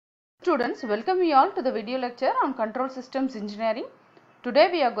Students, welcome you all to the video lecture on Control Systems Engineering. Today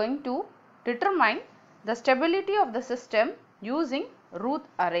we are going to determine the stability of the system using Routh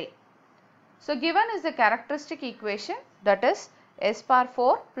array. So given is the characteristic equation, that is s power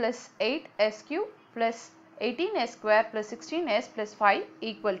 4 plus 8s cube plus 18s square plus 16s plus 5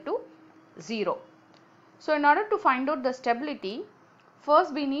 equal to 0. So in order to find out the stability,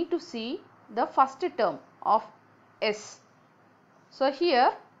 first we need to see the first term of s. So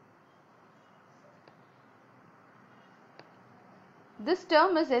here this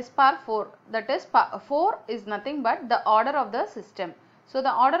term is s power 4, that is 4 is nothing but the order of the system. So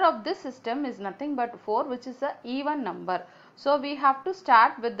the order of this system is nothing but 4, which is a even number. So we have to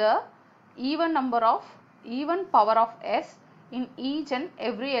start with the even power of s in each and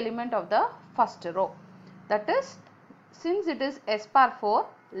every element of the first row. That is, since it is s power 4,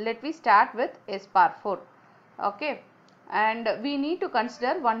 let me start with s power 4. Okay. And we need to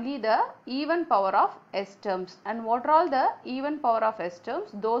consider only the even power of s terms. And what are all the even power of s terms?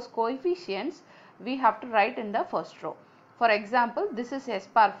 Those coefficients we have to write in the first row. For example, this is s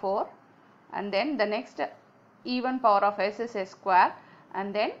power 4, and then the next even power of s is s square,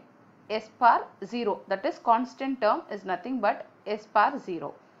 and then s power 0, that is constant term is nothing but s power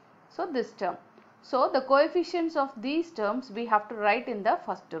 0. So this term. So the coefficients of these terms we have to write in the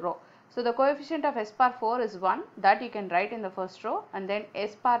first row. So the coefficient of s power 4 is 1, that you can write in the first row, and then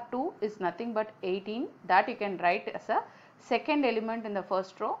s power 2 is nothing but 18, that you can write as a second element in the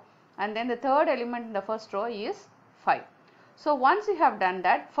first row, and then the third element in the first row is 5. So once you have done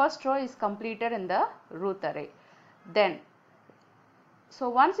that, first row is completed in the Routh array. Then, so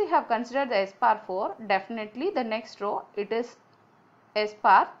once you have considered the s power 4, definitely the next row it is s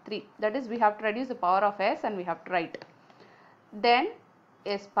power 3, that is we have to reduce the power of s and we have to write. Then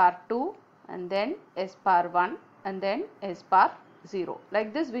s power 2, and then s power 1, and then s power 0.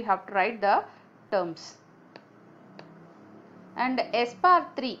 Like this we have to write the terms. And s power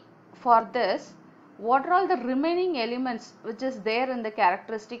 3, for this, what are all the remaining elements which is there in the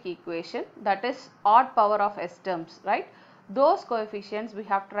characteristic equation, that is odd power of s terms, right? Those coefficients we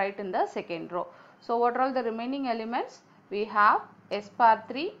have to write in the second row. So what are all the remaining elements? We have s power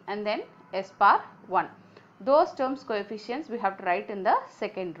 3 and then s power 1. Those terms coefficients we have to write in the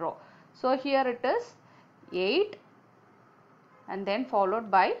second row. So here it is 8 and then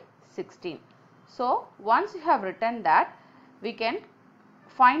followed by 16. So once you have written that, we can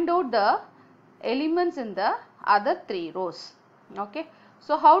find out the elements in the other 3 rows. Okay.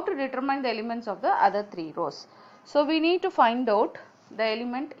 So how to determine the elements of the other 3 rows? So we need to find out the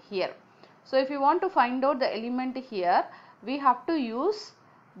element here. So if you want to find out the element here, we have to use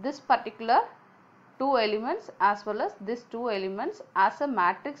this particular 2 elements as well as this 2 elements as a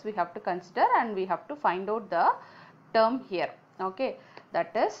matrix we have to consider, and we have to find out the term here. Okay,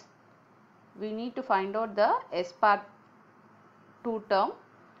 that is, we need to find out the s power 2 term.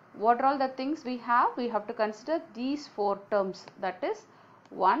 What are all the things we have? We have to consider these 4 terms, that is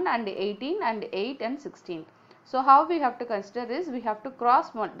 1 and 18 and 8 and 16. So how we have to consider is we have to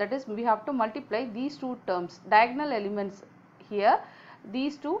that is we have to multiply these 2 terms, diagonal elements here,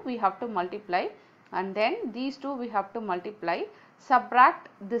 these 2 we have to multiply, and then these 2 we have to multiply, subtract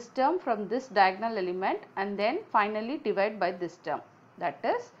this term from this diagonal element, and then finally divide by this term. That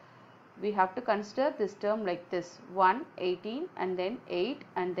is, we have to consider this term like this, 1, 18 and then 8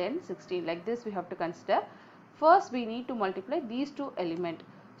 and then 16, like this we have to consider. First we need to multiply these 2 elements,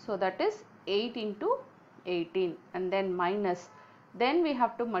 so that is 8 into 18 and then minus, then we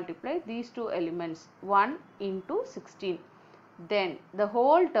have to multiply these 2 elements, 1 into 16, then the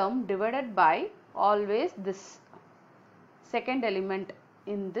whole term divided by always this second element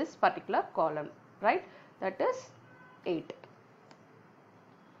in this particular column, right? That is 8.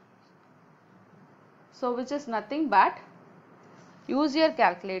 So which is nothing but, use your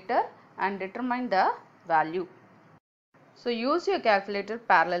calculator and determine the value. So use your calculator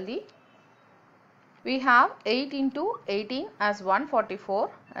parallelly. We have 8 into 18 as 144,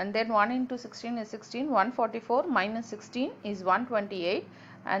 and then 1 into 16 is 16, 144 minus 16 is 128,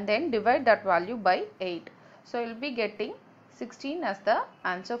 and then divide that value by 8. So you will be getting 16 as the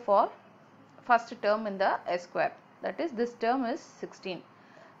answer for first term in the s square, that is this term is 16.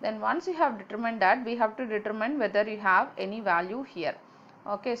 Then once you have determined that, we have to determine whether you have any value here.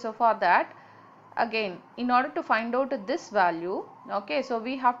 Okay, so for that, again, in order to find out this value, okay, so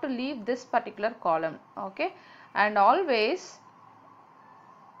we have to leave this particular column. Okay, and always,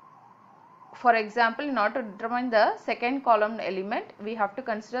 for example, in order to determine the second column element, we have to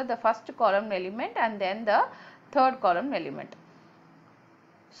consider the first column element and then the third column element.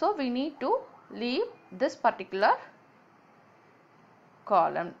 So we need to leave this particular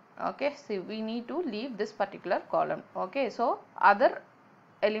column. Okay, see, we need to leave this particular column. Okay, so other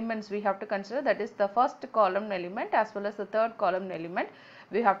elements we have to consider, that is the first column element as well as the third column element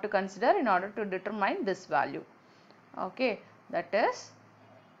we have to consider in order to determine this value. Okay, that is,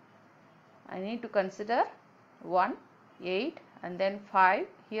 I need to consider 1, 8 and then 5.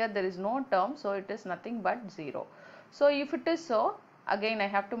 Here there is no term, so it is nothing but 0. So if it is so, again I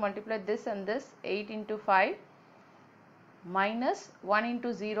have to multiply this and this. 8 into 5 minus 1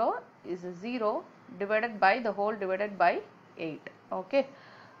 into 0 is 0 divided by the whole divided by 8. Okay,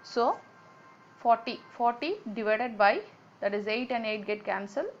 so 40 divided by, that is 8 and 8 get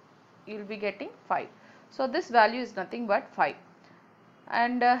cancelled, you will be getting 5. So this value is nothing but 5.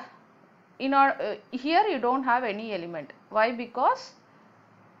 And here you don't have any element. Why? Because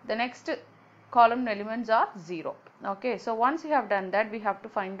the next column elements are 0. Okay, so once you have done that, we have to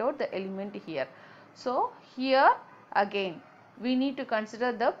find out the element here. So here again we need to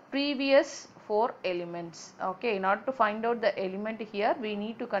consider the previous 4 elements. Okay, in order to find out the element here, we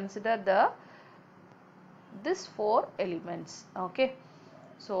need to consider this 4 elements. Okay,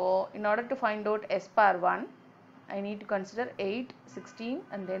 so in order to find out S power 1, I need to consider 8, 16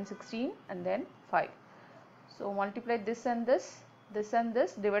 and then 16 and then 5. So multiply this and this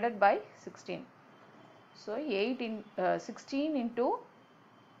divided by 16. So 16 into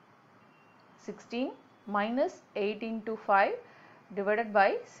 16 minus 8 into 5 divided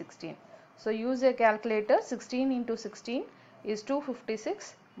by 16. So use a calculator. 16 into 16 is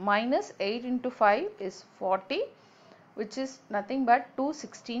 256 minus 8 into 5 is 40, which is nothing but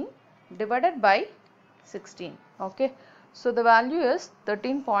 216 divided by 16. Okay, so the value is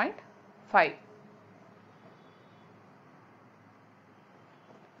 13.5.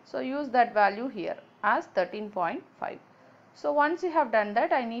 So use that value here as 13.5. So once you have done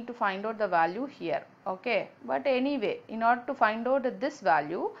that, I need to find out the value here. Okay, but anyway, in order to find out this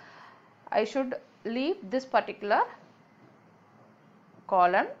value, I should leave this particular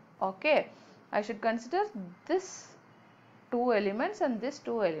column. Okay, I should consider this 2 elements and this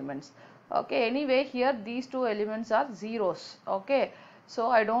 2 elements. Okay, anyway here these 2 elements are zeros. Okay, so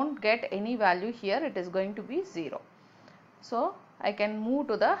I don't get any value here, it is going to be 0. So I can move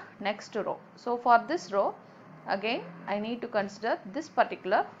to the next row. So for this row, again I need to consider this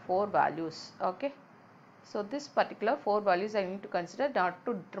particular 4 values. Okay, so this particular 4 values I need to consider not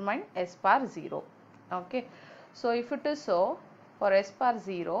to determine S bar 0. Okay, so if it is so, for S bar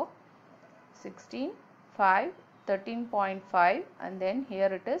 0, 16, 5, 13.5 and then here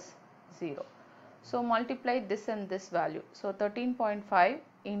it is 0. So multiply this and this value. So 13.5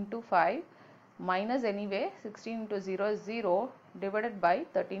 into 5 minus, anyway 16 into 0 is 0 divided by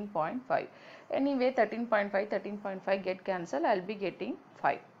 13.5. Anyway 13.5 get cancelled, I will be getting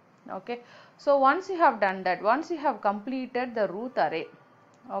 5. Okay, so once you have done that, once you have completed the Routh array,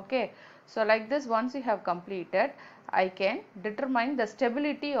 okay, so like this, once you have completed, I can determine the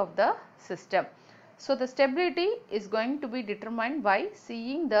stability of the system. So the stability is going to be determined by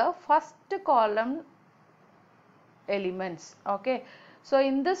seeing the first column elements. Okay, so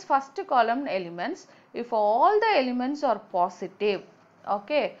in this first column elements, if all the elements are positive,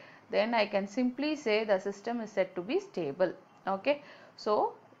 okay, then I can simply say the system is said to be stable. Okay,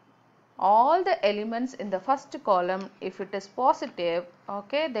 so all the elements in the first column, if it is positive,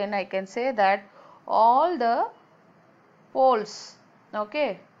 okay, then I can say that all the poles,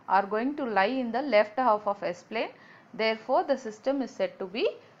 okay, are going to lie in the left half of S plane. Therefore the system is said to be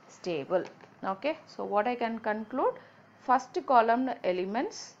stable. Okay, so what I can conclude, first column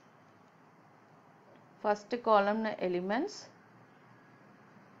elements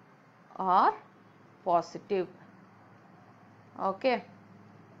are positive. Okay,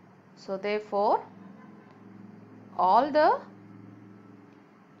 so therefore all the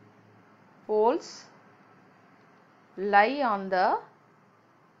poles lie on the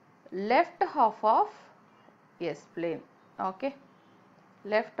left half of S plane. Okay,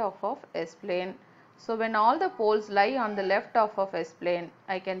 left half of S plane. So when all the poles lie on the left half of S plane,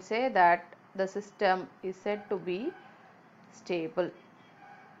 I can say that the system is said to be stable.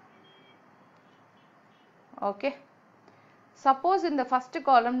 Okay, suppose in the first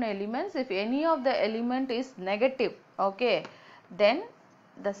column elements, if any of the element is negative, okay, then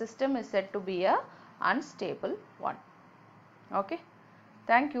the system is said to be a unstable one. Okay,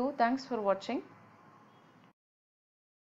 thank you, thanks for watching.